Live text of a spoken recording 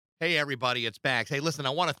Hey, everybody, it's Bax. Hey, listen,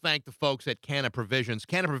 I want to thank the folks at Canna Provisions.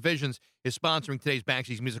 Canna Provisions is sponsoring today's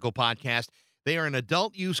Baxi's Musical Podcast. They are an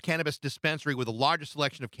adult-use cannabis dispensary with the largest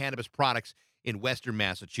selection of cannabis products in Western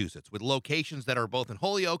Massachusetts. With locations that are both in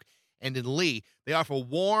Holyoke and in Lee, they offer a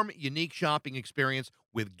warm, unique shopping experience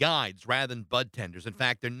with guides rather than bud tenders. In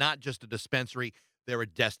fact, they're not just a dispensary, they're a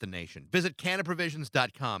destination. Visit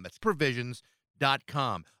cannaprovisions.com. That's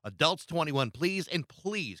provisions.com. Adults 21, please, and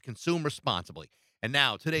please consume responsibly. And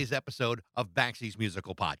now, today's episode of Baxi's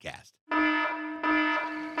Musical Podcast. What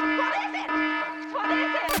is it? What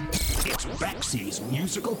is it? It's Baxi's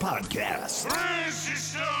Musical Podcast.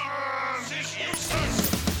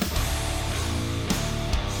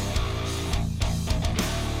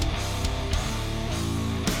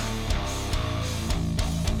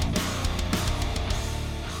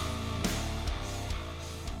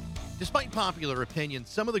 Despite popular opinion,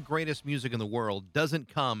 some of the greatest music in the world doesn't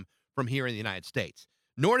come from here in the United States,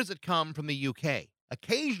 nor does it come from the UK.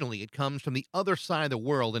 Occasionally, it comes from the other side of the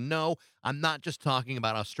world, and no, I'm not just talking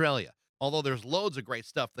about Australia, although there's loads of great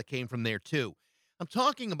stuff that came from there too. I'm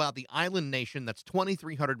talking about the island nation that's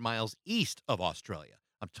 2,300 miles east of Australia.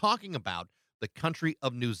 I'm talking about the country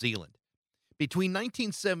of New Zealand. Between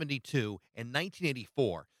 1972 and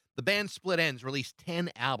 1984, the band Split Enz released 10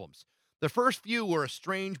 albums. The first few were a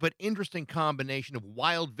strange but interesting combination of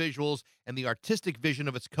wild visuals and the artistic vision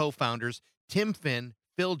of its co-founders, Tim Finn,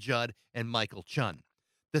 Phil Judd, and Michael Chun.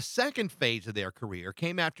 The second phase of their career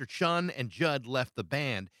came after Chun and Judd left the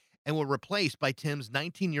band and were replaced by Tim's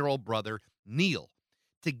 19-year-old brother, Neil.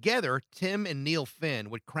 Together, Tim and Neil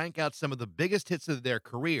Finn would crank out some of the biggest hits of their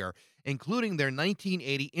career, including their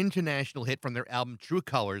 1980 international hit from their album True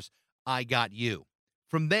Colors, I Got You.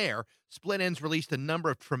 From there, Split Enz released a number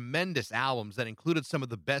of tremendous albums that included some of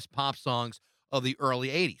the best pop songs of the early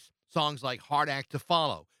 80s. Songs like Hard Act to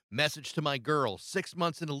Follow, Message to My Girl, 6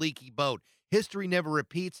 Months in a Leaky Boat, History Never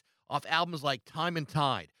Repeats, off albums like Time and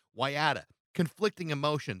Tide, Waiata, Conflicting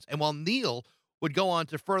Emotions. And while Neil would go on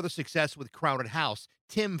to further success with Crowded House,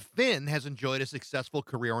 Tim Finn has enjoyed a successful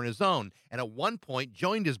career on his own, and at one point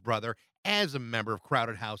joined his brother as a member of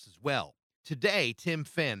Crowded House as well. Today, Tim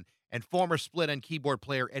Finn and former Split Enz keyboard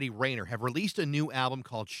player Eddie Rayner have released a new album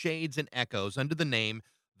called Shades and Echoes under the name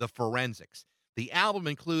The Forensics. The album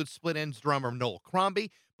includes Split Enz drummer Noel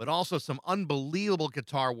Crombie, but also some unbelievable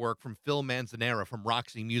guitar work from Phil Manzanera from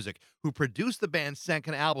Roxy Music, who produced the band's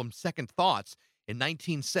second album, Second Thoughts, in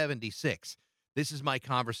 1976. This is my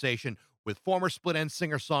conversation with former Split Enz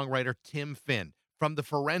singer-songwriter Tim Finn from The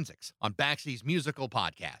Forensics on Baxi's Musical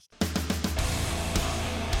Podcast.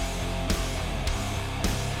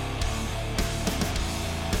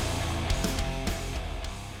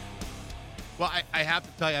 Well, I have to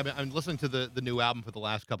tell you, I'm listening to the new album for the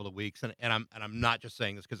last couple of weeks, and I'm not just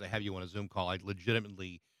saying this because I have you on a Zoom call. I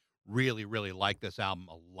legitimately, really, really like this album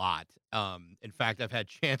a lot. In fact, I've had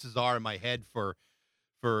Chances Are in my head for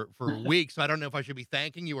weeks. So I don't know if I should be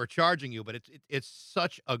thanking you or charging you, but it's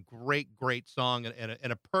such a great song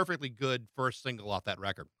and a perfectly good first single off that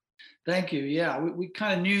record. Thank you. Yeah, we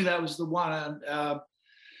kind of knew that was the one. And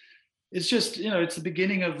it's just, it's the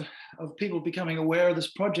beginning of people becoming aware of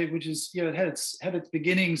this project, which is, it had its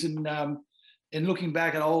beginnings in looking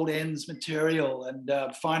back at old Enz material and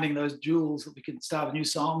finding those jewels that we could start new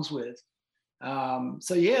songs with.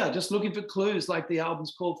 So yeah, just looking for clues, like the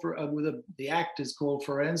album's called for, the act is called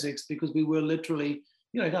Forensics, because we were literally,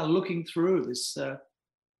 kind of looking through this,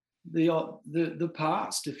 the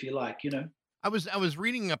past, if you like, I was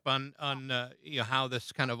reading up on how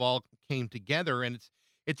this kind of all came together, and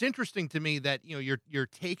it's interesting to me that you're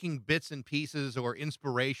taking bits and pieces or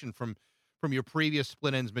inspiration from your previous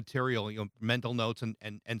Split Enz material, Mental Notes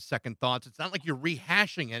and Second Thoughts. It's not like you're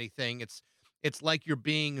rehashing anything. It's like you're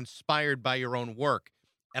being inspired by your own work,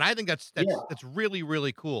 and I think that's really,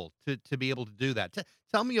 really cool to be able to do that.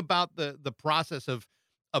 Tell me about the process of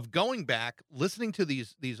going back, listening to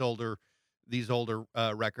these older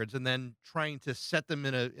records, and then trying to set them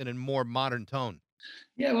in a more modern tone.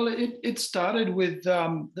 Yeah, well, it started with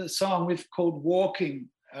the song we've called Walking,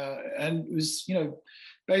 and it was,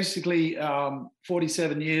 basically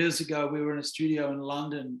 47 years ago, we were in a studio in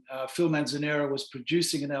London. Phil Manzanera was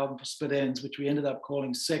producing an album for Split Enz, which we ended up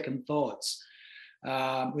calling Second Thoughts.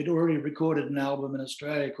 We'd already recorded an album in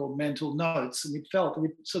Australia called Mental Notes, and we felt that we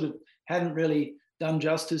sort of hadn't really done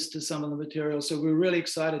justice to some of the material. So we were really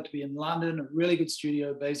excited to be in London, a really good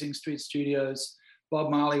studio, Basing Street Studios. Bob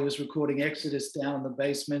Marley was recording Exodus down in the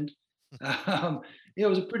basement. It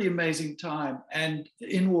was a pretty amazing time. And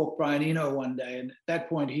in walked Brian Eno one day, and at that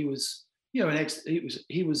point he was, an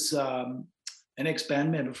ex-band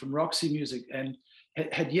member from Roxy Music, and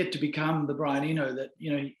had yet to become the Brian Eno that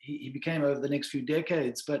he became over the next few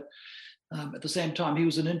decades. But at the same time, he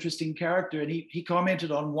was an interesting character, and he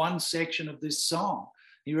commented on one section of this song.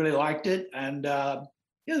 He really liked it, and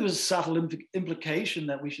there was a subtle implication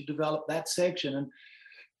that we should develop that section. And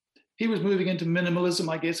he was moving into minimalism,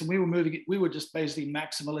 I guess, and we were just basically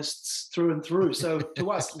maximalists through and through. So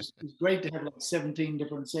to us, it was great to have like 17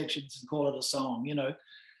 different sections and call it a song,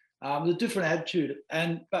 a different attitude.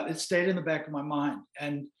 But it stayed in the back of my mind.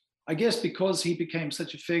 And I guess because he became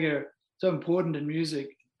such a figure, so important in music,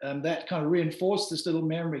 that kind of reinforced this little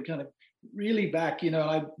memory kind of really back.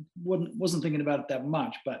 I wasn't thinking about it that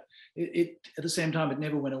much, but it at the same time, it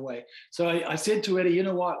never went away. So I said to Eddie, you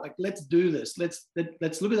know what, like, let's do this. Let's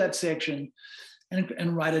look at that section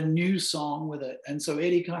and write a new song with it. And so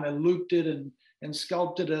Eddie kind of looped it and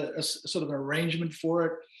sculpted a sort of an arrangement for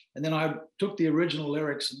it. And then I took the original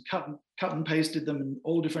lyrics and cut and pasted them in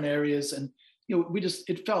all different areas. And,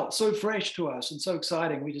 it felt so fresh to us and so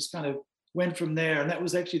exciting. We just kind of went from there. And that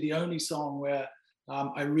was actually the only song where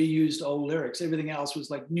I reused old lyrics. Everything else was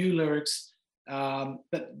like new lyrics,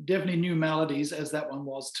 but definitely new melodies, as that one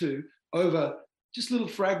was too, over just little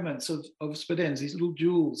fragments of Spedens, these little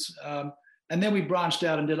jewels. And then we branched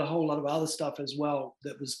out and did a whole lot of other stuff as well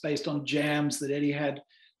that was based on jams that Eddie had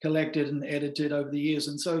collected and edited over the years.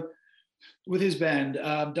 And so with his band,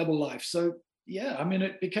 Double Life. So yeah, I mean,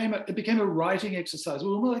 it became a writing exercise.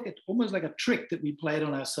 Almost like a trick that we played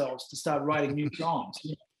on ourselves to start writing new songs.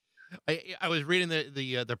 I was reading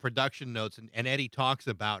the production notes, and Eddie talks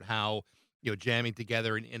about how jamming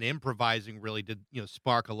together and improvising really did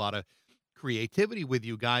spark a lot of creativity with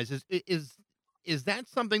you guys. Is that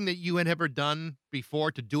something that you had ever done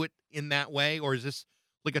before, to do it in that way, or is this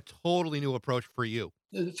like a totally new approach for you?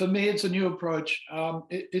 For me, it's a new approach.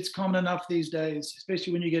 It's common enough these days,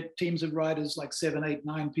 especially when you get teams of writers like 7, 8,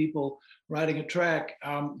 9 people writing a track,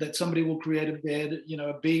 that somebody will create a bed,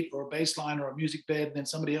 a beat or a bass line or a music bed, and then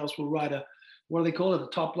somebody else will write a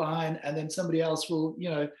top line, and then somebody else will,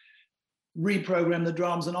 reprogram the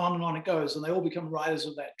drums, and on it goes, and they all become writers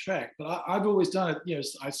of that track. But I've always done it,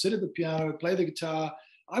 I sit at the piano, play the guitar.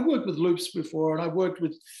 I've worked with loops before, and I've worked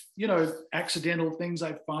with, accidental things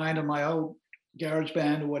I find in my old garage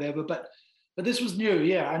band or whatever, but this was new.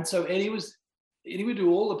 Yeah. And so Eddie would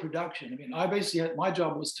do all the production. I mean, I basically my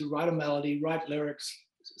job was to write a melody, write lyrics,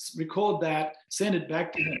 record that, send it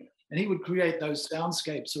back to him, and he would create those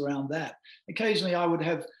soundscapes around that. Occasionally I would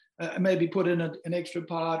have maybe put in an extra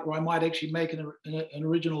part, or I might actually make an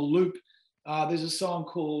original loop. There's a song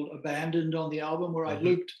called Abandoned on the album where I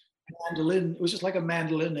looped mandolin. It was just like a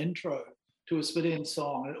mandolin intro to a Spedens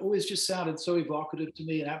song. It always just sounded so evocative to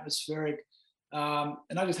me and atmospheric. And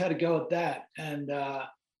I just had to go at that. And,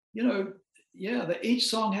 each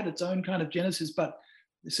song had its own kind of genesis, but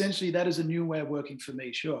essentially that is a new way of working for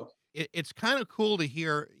me, sure. It's kind of cool to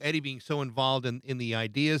hear Eddie being so involved in the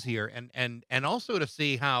ideas here, and also to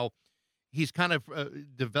see how he's kind of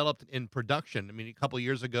developed in production. I mean, a couple of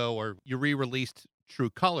years ago, or you re-released True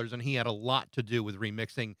Colors, and he had a lot to do with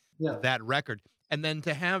remixing that record. And then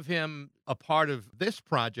to have him a part of this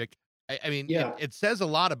project, I mean, it says a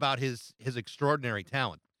lot about his extraordinary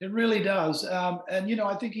talent. It really does. And,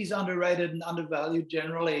 I think he's underrated and undervalued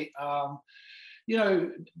generally.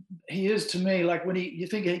 He is, to me, like when you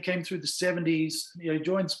think he came through the 70s, he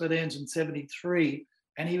joined Spedens in 73,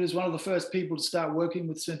 and he was one of the first people to start working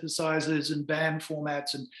with synthesizers and band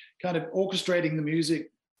formats and kind of orchestrating the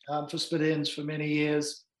music for Spedens for many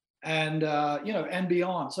years, and, and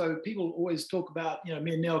beyond. So people always talk about, me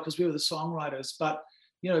and Neil, because we were the songwriters, but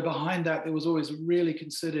behind that, there was always a really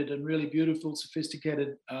considered and really beautiful,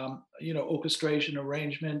 sophisticated, orchestration,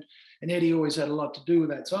 arrangement. And Eddie always had a lot to do with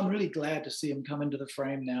that. So I'm really glad to see him come into the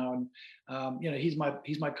frame now. And, he's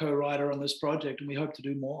my co-writer on this project, and we hope to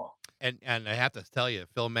do more. And I have to tell you,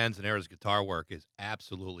 Phil Manzanera's guitar work is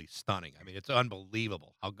absolutely stunning. I mean, it's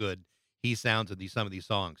unbelievable how good he sounds in some of these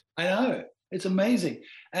songs. I know. It's amazing.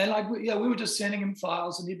 And we were just sending him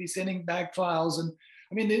files, and he'd be sending back files. And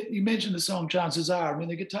I mean, you mentioned the song Chances Are. I mean,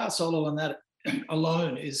 the guitar solo on that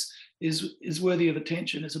alone is worthy of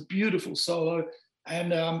attention. It's a beautiful solo.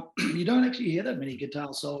 And you don't actually hear that many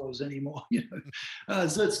guitar solos anymore,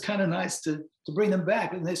 so it's kind of nice to bring them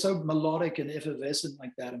back. And they're so melodic and effervescent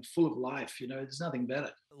like that, and full of life. There's nothing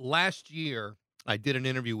better. Last year, I did an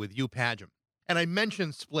interview with Hugh Padgham, and I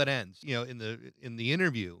mentioned Split Enz, in the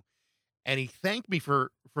interview, and he thanked me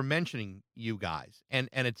for mentioning you guys. And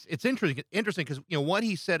it's interesting because what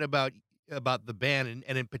he said about the band,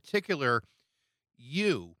 and in particular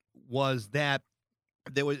you, was that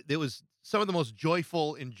there was some of the most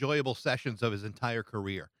joyful, enjoyable sessions of his entire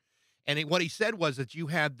career. And what he said was that you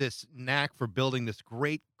had this knack for building this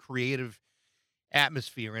great creative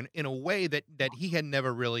atmosphere in a way that he had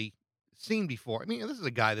never really seen before. I mean, this is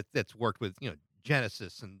a guy that's worked with,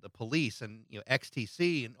 Genesis and the Police and,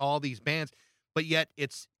 XTC and all these bands, but yet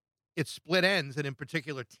it's Split Ends, and in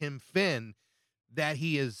particular Tim Finn, that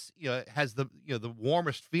he is, has the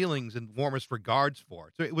warmest feelings and warmest regards for.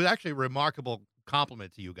 So it was actually a remarkable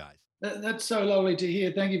compliment to you guys. That's so lovely to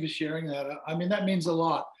hear. Thank you for sharing that. I mean, that means a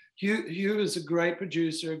lot. Hugh is a great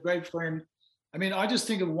producer, a great friend. I mean, I just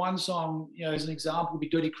think of one song, as an example, would be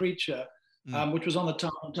Dirty Creature, which was on the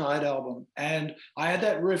Time and Tide album. And I had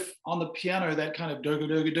that riff on the piano, that kind of dug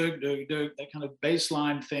dug dug dug dug, that kind of bass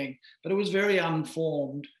line thing, but it was very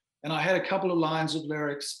unformed. And I had a couple of lines of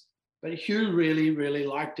lyrics, but Hugh really, really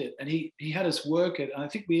liked it. And he had us work it. And I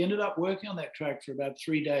think we ended up working on that track for about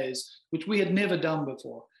 3 days, which we had never done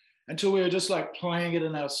before, until we were just like playing it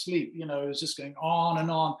in our sleep. It was just going on and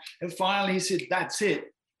on. And finally he said, that's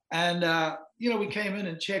it. And, we came in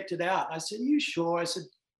and checked it out. I said, are you sure? I said,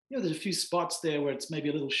 there's a few spots there where it's maybe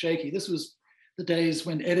a little shaky. This was the days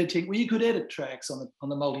when you could edit tracks on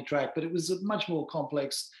the multi-track, but it was a much more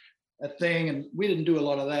complex thing. And we didn't do a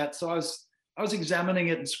lot of that. So I was examining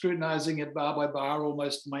it and scrutinizing it bar by bar,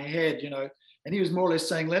 almost in my head, and he was more or less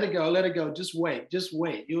saying, let it go, just wait.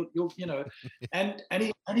 You'll and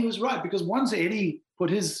he was right, because once Eddie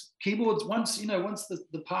put his keyboards, once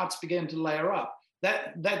the parts began to layer up,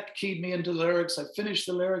 that keyed me into lyrics. I finished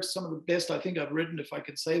the lyrics, some of the best I think I've written, if I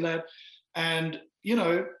could say that. And,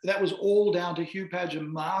 that was all down to Hugh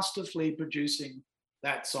Padgham masterfully producing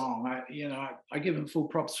that song. I give him full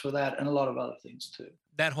props for that, and a lot of other things too.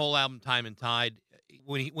 That whole album, Time and Tide,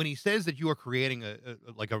 when he says that you are creating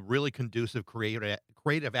a really conducive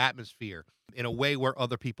creative atmosphere in a way where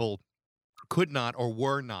other people could not or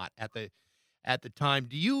were not at the time,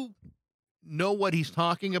 do you know what he's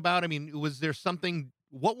talking about? I mean, was there something?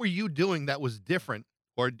 What were you doing that was different,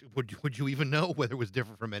 or would you even know whether it was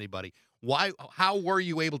different from anybody? Why? How were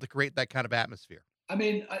you able to create that kind of atmosphere? I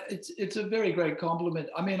mean, it's a very great compliment.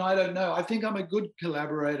 I mean, I don't know. I think I'm a good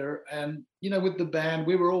collaborator, and with the band,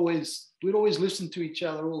 we'd always listen to each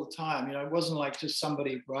other all the time. It wasn't like just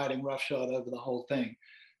somebody riding roughshod over the whole thing.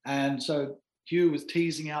 And so Hugh was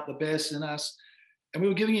teasing out the best in us, and we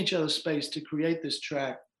were giving each other space to create this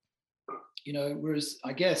track. Whereas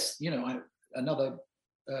I guess another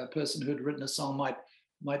person who had written a song might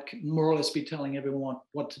more or less be telling everyone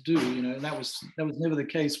what to do. And that was never the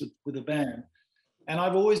case with the band. And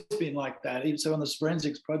I've always been like that. So on the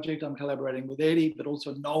Forensics project, I'm collaborating with Eddie, but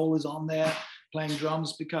also Noel is on there playing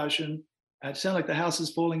drums, percussion. It sounds like the house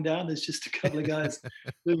is falling down. There's just a couple of guys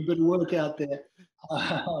doing a bit of work out there.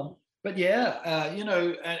 But yeah,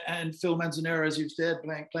 and Phil Manzanero, as you've said,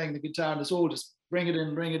 playing the guitar, and it's all just bring it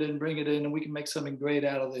in, and we can make something great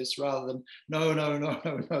out of this, rather than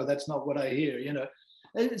no, that's not what I hear.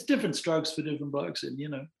 It's different strokes for different blokes, and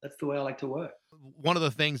that's the way I like to work. One of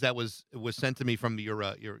the things that was sent to me from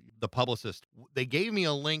the publicist, they gave me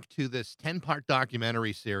a link to this 10-part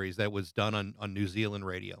documentary series that was done on New Zealand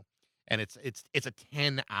radio, and it's a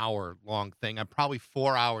 10-hour long thing. I'm probably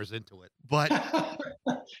 4 hours into it, but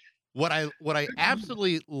what I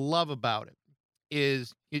absolutely love about it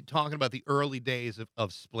is you're talking about the early days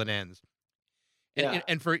of Split Ends,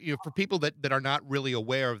 and for people that are not really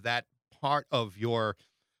aware of that part of your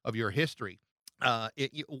history.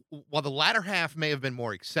 While the latter half may have been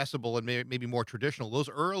more accessible and maybe more traditional, those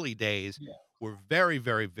early days were very,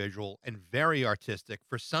 very visual and very artistic.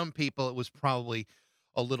 For some people, it was probably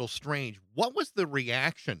a little strange. What was the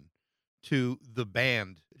reaction to the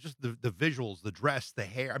band? Just the visuals, the dress, the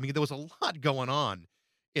hair. I mean, there was a lot going on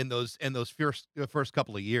in those first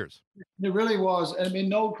couple of years. It really was. I mean,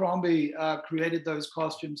 Noel Crombie created those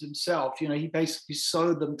costumes himself. He basically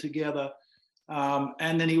sewed them together,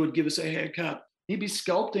 and then he would give us a haircut. He'd be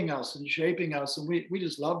sculpting us and shaping us, and we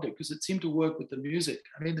just loved it because it seemed to work with the music.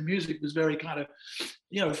 I mean, the music was very kind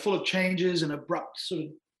of, full of changes and abrupt sort of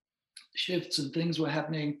shifts, and things were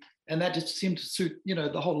happening, and that just seemed to suit,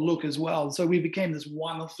 the whole look as well. So we became this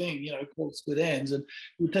one thing, called Split Ends, and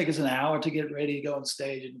it would take us an hour to get ready to go on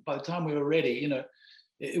stage, and by the time we were ready,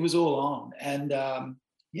 it was all on. And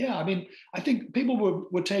I mean, I think people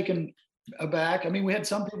were taken aback. I mean, we had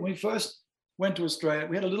some people when we first went to Australia.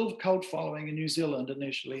 We had a little cult following in New Zealand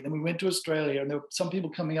initially. Then we went to Australia, and there were some people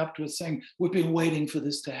coming up to us saying, "We've been waiting for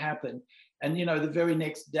this to happen." And the very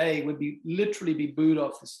next day would literally be booed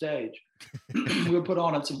off the stage. We were put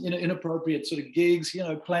on at some inappropriate sort of gigs,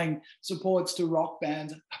 playing supports to rock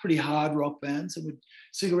bands, pretty hard rock bands, and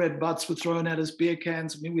cigarette butts were thrown at us, beer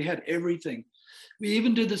cans. I mean, we had everything. We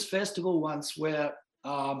even did this festival once where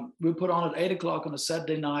We were put on at 8 o'clock on a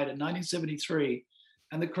Saturday night in 1973,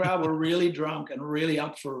 and the crowd were really drunk and really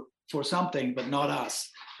up for something, but not us.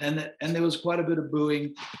 And there was quite a bit of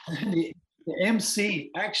booing. And the MC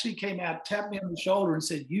actually came out, tapped me on the shoulder, and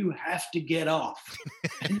said, "You have to get off."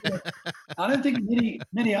 And, I don't think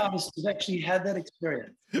many artists have actually had that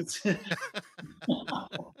experience.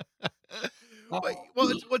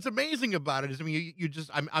 Well, what's amazing about it is, I mean, you just,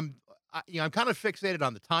 I'm kind of fixated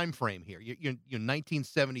on the time frame here. You're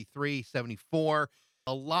 1973, 74.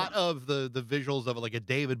 A lot of the visuals of like a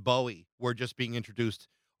David Bowie were just being introduced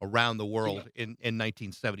around the world in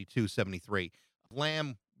 1972, 73.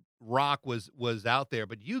 Glam rock was out there,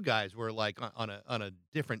 but you guys were like on a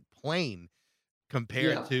different plane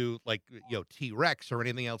compared to like, T-Rex or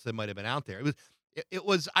anything else that might have been out there. It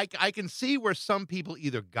was I can see where some people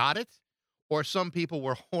either got it or some people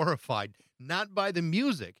were horrified, not by the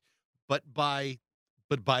music, but by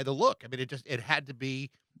the look. I mean, it had to be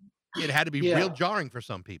real jarring for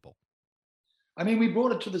some people. I mean, we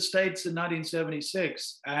brought it to the States in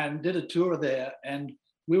 1976 and did a tour there, and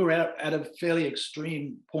we were at a fairly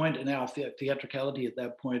extreme point in our theatricality at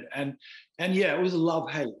that point. And yeah, it was a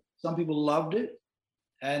love-hate. Some people loved it,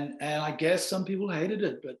 and I guess some people hated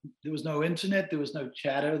it, but there was no internet, there was no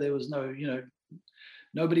chatter, there was no,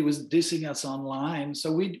 nobody was dissing us online.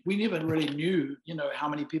 So we never really knew, how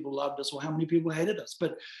many people loved us or how many people hated us.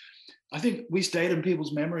 But I think we stayed in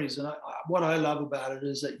people's memories. And what I love about it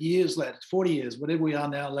is that years later, 40 years, whatever we are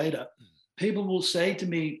now later, people will say to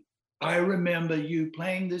me, "I remember you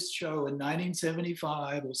playing this show in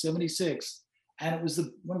 1975 or 76, and it was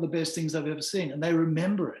one of the best things I've ever seen." And they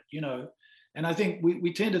remember it, And I think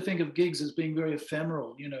we tend to think of gigs as being very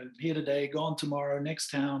ephemeral, here today, gone tomorrow, next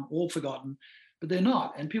town, all forgotten, but they're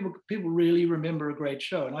not. And people really remember a great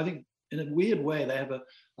show. And I think in a weird way, they have a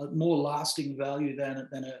more lasting value than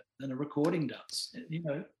a recording does,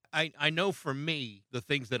 I know for me, the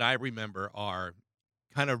things that I remember are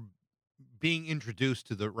kind of being introduced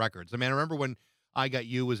to the records. I mean, I remember when I Got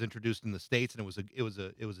You was introduced in the States, and it was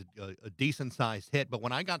a decent sized hit. But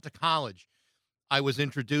when I got to college, I was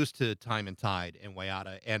introduced to Time and Tide and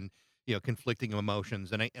Wayada and, Conflicting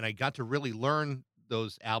Emotions. And I got to really learn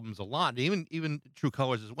those albums a lot, even True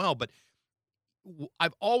Colors as well. But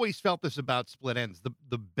I've always felt this about Split Enz.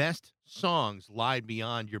 The best songs lied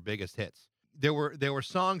beyond your biggest hits. There were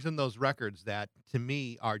songs in those records that to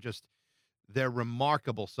me are just, they're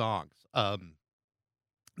remarkable songs.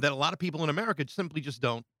 That a lot of people in America simply just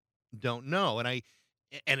don't know. And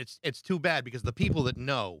it's too bad because the people that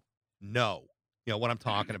know, what I'm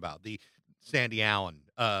talking about. The Sandy Allen,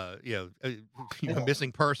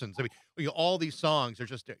 Missing Persons. I mean, all these songs are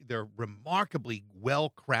they're remarkably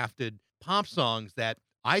well-crafted pop songs that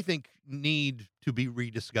I think need to be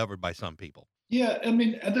rediscovered by some people. Yeah, I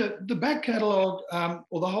mean, the back catalogue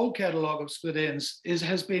or the whole catalogue of Split Enz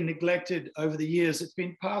has been neglected over the years. It's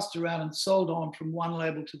been passed around and sold on from one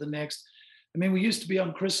label to the next. I mean, we used to be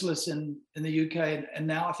on Chrysalis in the UK, and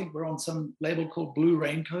now I think we're on some label called Blue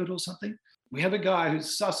Raincoat or something. We have a guy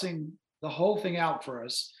who's sussing the whole thing out for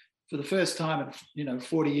us for the first time in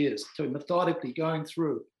 40 years. So methodically going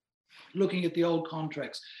through, looking at the old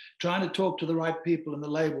contracts, trying to talk to the right people in the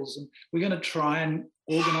labels, and we're going to try and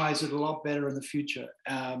organize it a lot better in the future.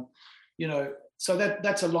 So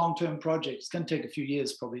that's a long-term project. It's going to take a few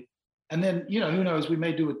years probably. And then, who knows, we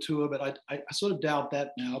may do a tour, but I sort of doubt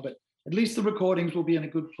that now, but at least the recordings will be in a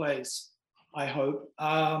good place, I hope.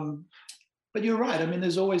 But you're right. I mean,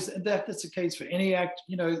 there's always, that's the case for any act,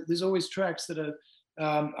 there's always tracks that are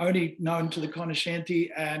only known to the Conoscenti,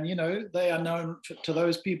 and, they are known to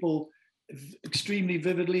those people extremely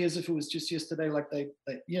vividly as if it was just yesterday, like they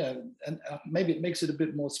and maybe it makes it a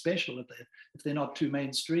bit more special if they're not too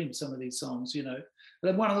mainstream, some of these songs,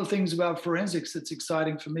 But one of the things about Forensics that's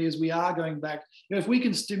exciting for me is we are going back, if we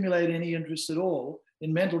can stimulate any interest at all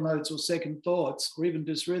in Mental Notes or Second Thoughts or even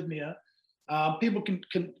Dysrhythmia, people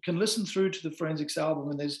can listen through to the Forensics album,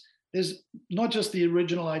 and there's not just the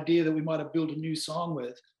original idea that we might have built a new song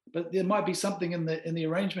with, but there might be something in the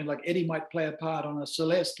arrangement, like Eddie might play a part on a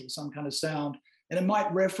Celeste or some kind of sound, and it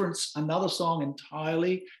might reference another song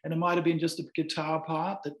entirely, and it might have been just a guitar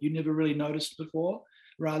part that you never really noticed before,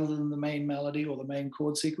 rather than the main melody or the main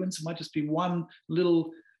chord sequence. It might just be one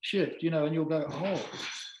little shift, and you'll go,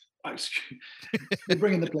 oh, you're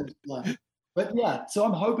bringing the place to life. But yeah, so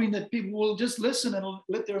I'm hoping that people will just listen and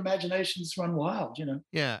let their imaginations run wild,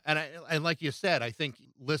 Yeah, and like you said, I think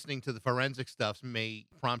listening to the Forensic stuff may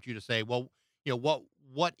prompt you to say, well,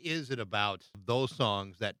 what is it about those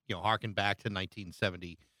songs that harken back to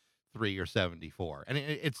 1973 or 74?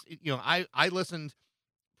 And I listened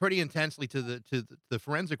pretty intensely to the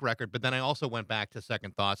forensic record, but then I also went back to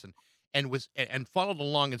Second Thoughts and followed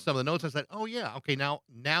along in some of the notes. I said, "Oh yeah, okay, now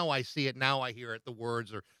I see it. Now I hear it. The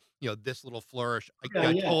words are, this little flourish. Yeah,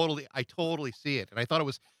 yeah. I totally see it." And I thought it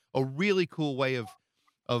was a really cool way of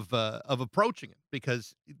approaching it,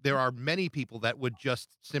 because there are many people that would just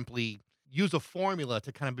simply use a formula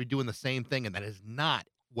to kind of be doing the same thing, and that is not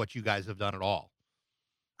what you guys have done at all.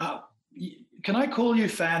 Can I call you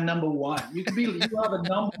fan number one? You are the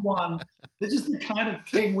number one. This is the kind of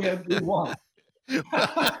thing we want.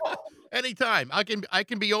 Anytime. I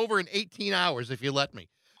can be over in 18 hours if you let me.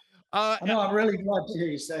 I know. I'm really glad to hear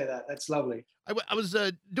you say that. That's lovely. I was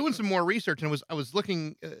doing some more research, and I was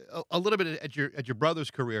looking a little bit at your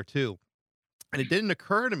brother's career too, and it didn't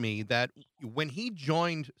occur to me that when he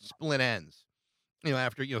joined Split Enz,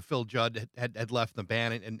 after Phil Judd had left the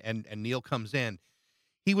band, and Neil comes in,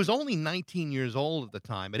 he was only 19 years old at the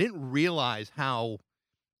time. I didn't realize how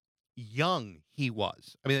young he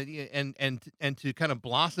was. I mean, and to kind of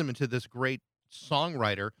blossom into this great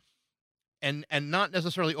songwriter, and not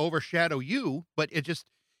necessarily overshadow you, but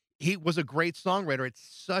he was a great songwriter at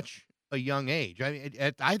such a young age. I mean,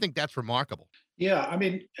 I think that's remarkable. Yeah, I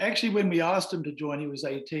mean, actually, when we asked him to join, he was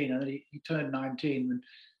 18, and then he turned 19.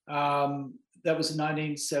 And that was in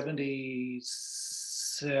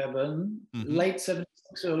 1977, late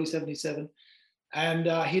 76, early 77. And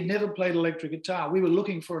he'd never played electric guitar. We were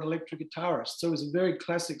looking for an electric guitarist. So it was a very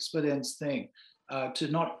classic Split Enz thing to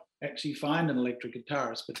not actually find an electric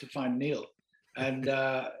guitarist, but to find Neil. And,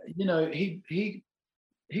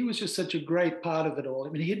 he was just such a great part of it all. I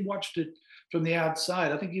mean, he'd watched it from the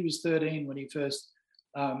outside. I think he was 13 when he first,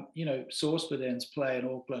 saw Split Enz play in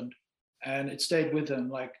Auckland, and it stayed with him.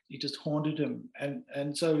 Like, it just haunted him.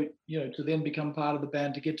 And so, to then become part of the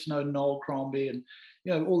band, to get to know Noel Crombie and,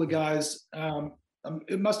 all the guys, I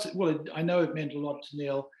know it meant a lot to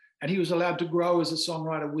Neil, and he was allowed to grow as a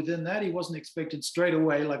songwriter within that. He wasn't expected straight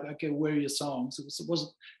away, like, okay, where are your songs? It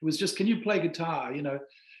was just, can you play guitar,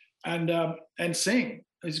 and sing?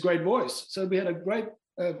 His great voice. So we had a great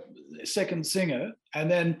second singer,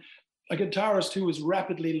 and then a guitarist who was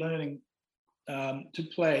rapidly learning to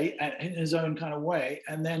play in his own kind of way.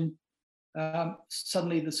 And then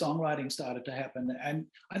suddenly the songwriting started to happen. And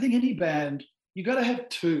I think any band, you got to have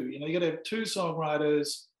two. You got to have two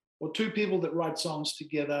songwriters or two people that write songs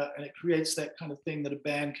together, and it creates that kind of thing that a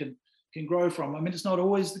band can grow from. I mean, it's not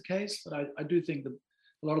always the case, but I do think that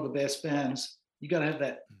a lot of the best bands, you got to have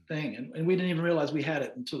that thing. And we didn't even realize we had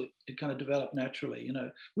it until it kind of developed naturally.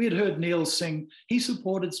 We had heard Neil sing. He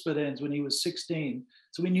supported Split Enz when he was 16.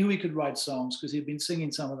 So we knew he could write songs because he'd been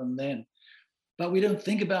singing some of them then. But we don't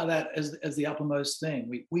think about that as the uppermost thing.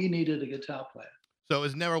 We needed a guitar player. So it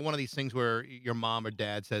was never one of these things where your mom or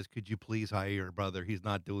dad says, "Could you please hire your brother? He's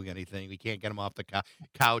not doing anything. We can't get him off the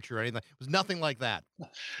couch or anything." It was nothing like that.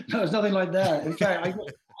 No, it's nothing like that. In fact, I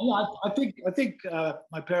think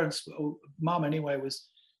my parents, or mom anyway, was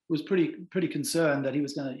pretty concerned that he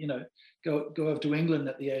was going to, go over to England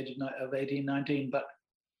at the age of 18, 19. But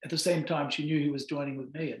at the same time, she knew he was joining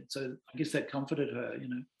with me, and so I guess that comforted her.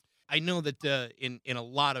 I know that in a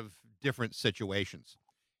lot of different situations,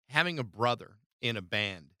 having a brother in a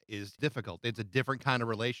band is difficult. It's a different kind of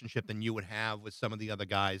relationship than you would have with some of the other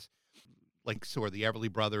guys, like sort of the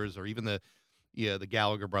Everly Brothers or even the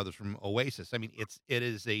Gallagher brothers from Oasis. I mean, it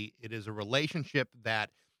is a relationship that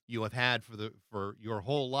you have had for your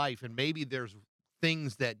whole life, and maybe there's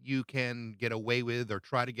things that you can get away with or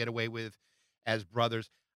try to get away with as brothers.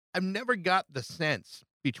 I've never got the sense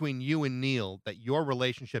between you and Neil that your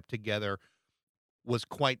relationship together was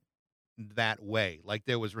quite that way. Like,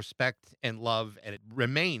 there was respect and love, and it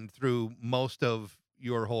remained through most of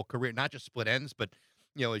your whole career, not just Split Enz, but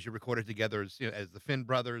as you recorded together as the Finn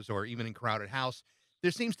Brothers, or even in Crowded House.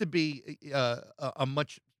 There seems to be a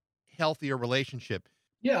much healthier relationship.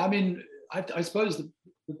 Yeah, I mean, I suppose the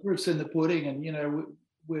proof's in the pudding, and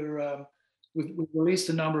we've released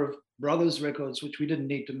a number of Brothers records, which we didn't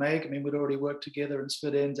need to make. I mean, we'd already worked together in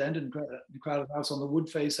Split Enz and in Crowded House on the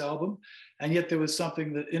Woodface album, and yet there was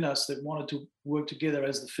something that in us that wanted to work together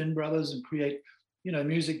as the Finn Brothers and create,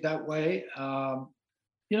 music that way.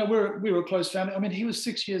 We were a close family. I mean, he was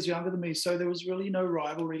 6 years younger than me, so there was really no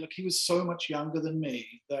rivalry. Like, he was so much younger than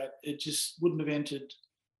me that it just wouldn't have entered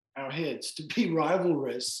our heads to be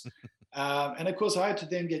rivalrous. And of course, I had to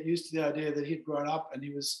then get used to the idea that he'd grown up and he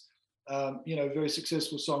was, a very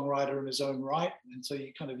successful songwriter in his own right. And so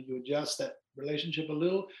you adjust that relationship a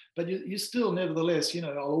little, but you still, nevertheless,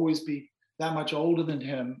 I'll always be that much older than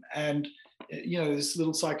him. And, there's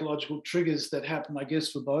little psychological triggers that happen, I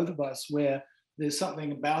guess, for both of us, where there's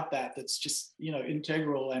something about that that's just,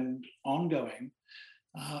 integral and ongoing.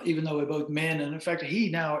 even though we're both men. And in fact, he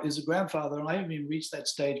now is a grandfather, and I haven't even reached that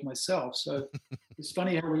stage myself. So it's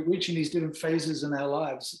funny how we're reaching these different phases in our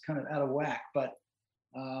lives, kind of out of whack. But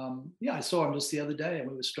yeah, I saw him just the other day, and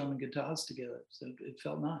we were strumming guitars together. So it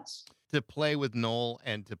felt nice. To play with Noel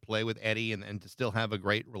and to play with Eddie and to still have a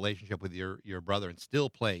great relationship with your brother and still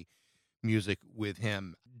play music with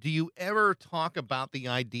him. Do you ever talk about the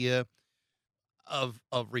idea of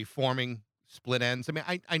reforming Split Ends? I mean,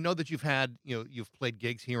 I know that you've played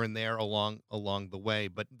gigs here and there along the way,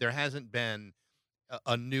 but there hasn't been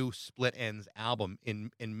a new Split Ends album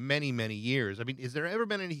in many years. I mean, is there ever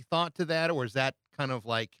been any thought to that, or is that kind of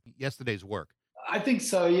like yesterday's work? I think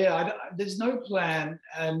so. Yeah, there's no plan,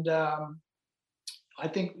 and I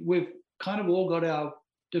think we've kind of all got our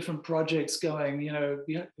different projects going. You know,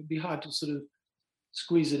 it'd be hard to sort of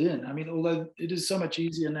squeeze it in. I mean, although it is so much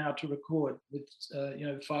easier now to record with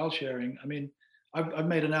file sharing. I mean, I've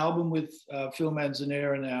made an album with Phil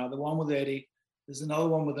Manzanera now, the one with Eddie. There's another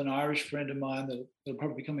one with an Irish friend of mine that'll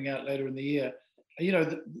probably be coming out later in the year. You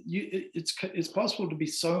know, it's possible to be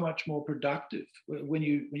so much more productive when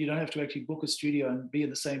you don't have to actually book a studio and be in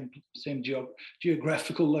the same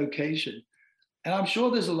geographical location. And I'm sure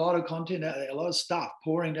there's a lot of content out there, a lot of stuff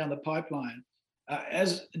pouring down the pipeline.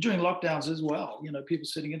 As during lockdowns as well, you know, people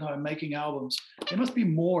sitting at home making albums. There must be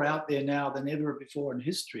more out there now than ever before in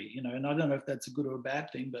history, you know. And I don't know if that's a good or a bad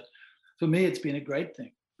thing, but for me, it's been a great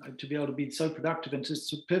thing to be able to be so productive and just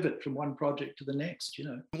to pivot from one project to the next, you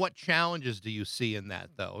know. What challenges do you see in that,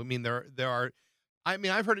 though? I mean, there are. I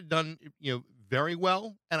mean, I've heard it done, very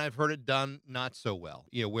well, and I've heard it done not so well.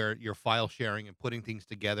 You know, where you're file sharing and putting things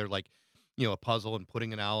together like, a puzzle and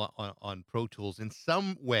putting it out on Pro Tools. In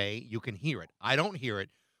some way, you can hear it. I don't hear it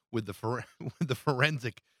with the with the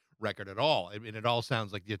forensic record at all. I mean, it all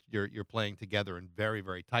sounds like you're playing together and very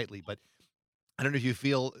tightly. But I don't know if you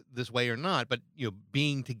feel this way or not. But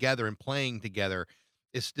being together and playing together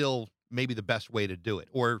is still maybe the best way to do it.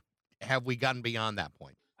 Or have we gotten beyond that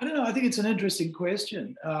point? I don't know. I think it's an interesting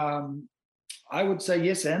question. I would say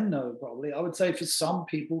yes and no, probably. I would say for some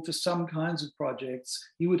people, for some kinds of projects,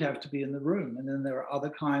 you would have to be in the room. And then there are other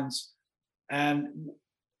kinds. And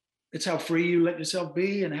it's how free you let yourself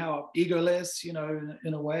be and how egoless,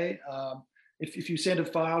 in a way. If you send a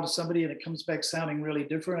file to somebody and it comes back sounding really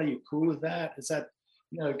different, are you cool with that? Is that,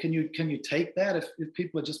 can you take that if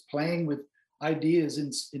people are just playing with ideas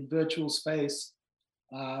in virtual space?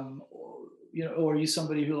 Or are you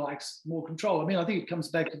somebody who likes more control? I mean, I think it comes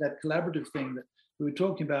back to that collaborative thing that we were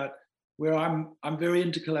talking about, where I'm very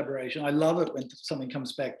into collaboration. I love it when something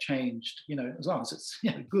comes back changed, as long as it's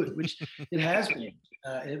good, which it has been.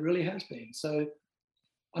 It really has been. So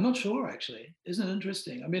I'm not sure, actually. Isn't it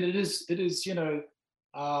interesting? I mean, it is. It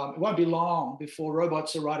won't be long before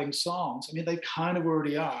robots are writing songs. I mean, they kind of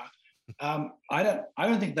already are. I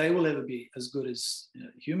don't think they will ever be as good as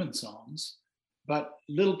human songs. But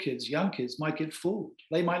little kids, young kids might get fooled.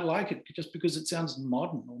 They might like it just because it sounds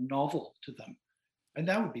modern or novel to them. And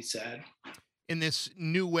that would be sad. In this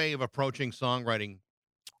new way of approaching songwriting,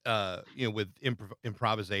 with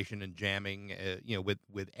improvisation and jamming,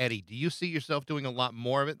 with Eddie, do you see yourself doing a lot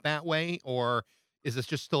more of it that way? Or is this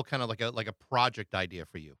just still kind of like a project idea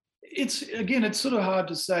for you? It's sort of hard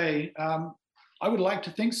to say. I would like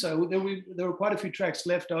to think so. There were quite a few tracks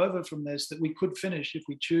left over from this that we could finish if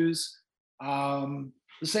we choose. At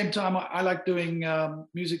the same time, I like doing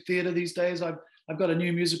music theatre these days. I've got a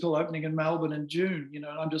new musical opening in Melbourne in June. And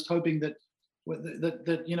I'm just hoping that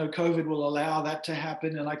COVID will allow that to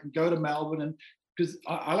happen, and I can go to Melbourne. And because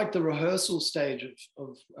I like the rehearsal stage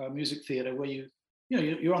of music theatre, where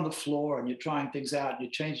you're on the floor and you're trying things out, and you're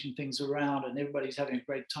changing things around, and everybody's having a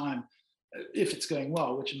great time if it's going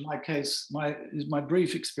well. Which in my case, my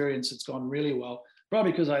brief experience, it's gone really well.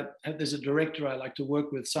 Probably because there's a director I like to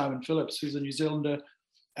work with, Simon Phillips, who's a New Zealander,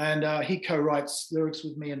 and he co-writes lyrics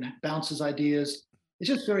with me and bounces ideas. It's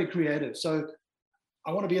just very creative. So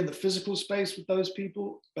I want to be in the physical space with those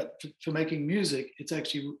people, but for making music, it's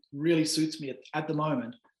actually really suits me at the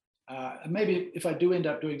moment. And maybe if I do end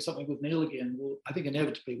up doing something with Neil again, I think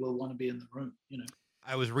inevitably we'll want to be in the room,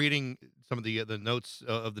 I was reading some of the notes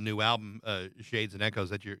of the new album, Shades and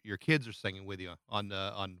Echoes, that your kids are singing with you on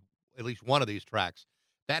at least one of these tracks.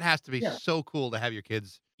 That has to be so cool to have your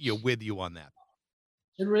kids with you on that.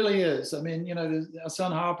 It really is. I mean, our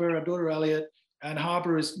son Harper, our daughter Elliot, and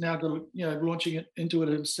Harper is now launching it into it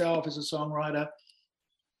himself as a songwriter.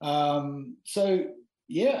 So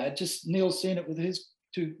yeah, just Neil's seen it with his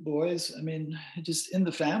two boys. I mean, just in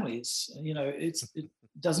the families, it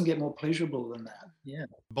doesn't get more pleasurable than that. Yeah.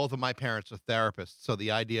 Both of my parents are therapists, so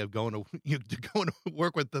the idea of going to going to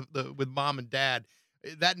work with with mom and dad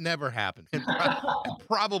That never happened, and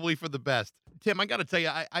probably for the best. Tim, I got to tell you,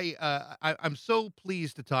 I'm so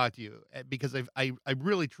pleased to talk to you because I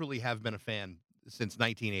really truly have been a fan since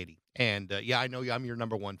 1980, and yeah, I know I'm your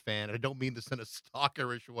number one fan. And I don't mean this in a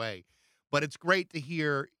stalkerish way, but it's great to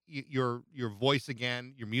hear your voice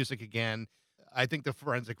again, your music again. I think the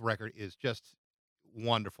Forensic record is just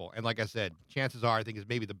wonderful, and like I said, chances are I think is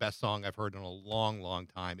maybe the best song I've heard in a long, long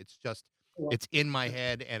time. It's just it's in my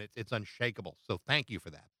head and it's unshakable. So thank you for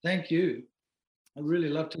that. Thank you. I really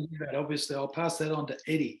love to hear that. Obviously, I'll pass that on to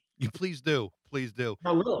Eddie. You please do, please do.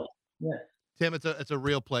 I will. Yeah. Tim, it's a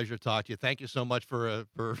real pleasure to talk to you. Thank you so much for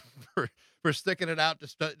for sticking it out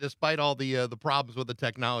despite all the problems with the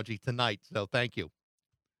technology tonight. So thank you.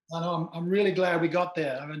 I know. I'm really glad we got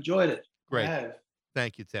there. I've enjoyed it. Great. I have.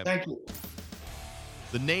 Thank you, Tim. Thank you.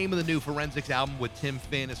 The name of the new Forensics album with Tim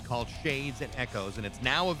Finn is called Shades and Echoes, and it's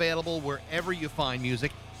now available wherever you find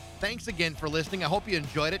music. Thanks again for listening. I hope you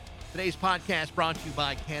enjoyed it. Today's podcast brought to you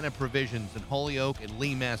by Canna Provisions in Holyoke and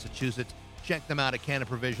Lee, Massachusetts. Check them out at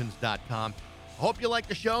cannaprovisions.com. I hope you liked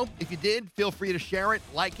the show. If you did, feel free to share it,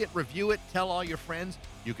 like it, review it, tell all your friends.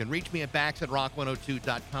 You can reach me at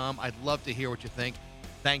bax@rock102.com. I'd love to hear what you think.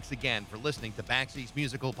 Thanks again for listening to Baxi's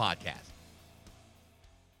Musical Podcast.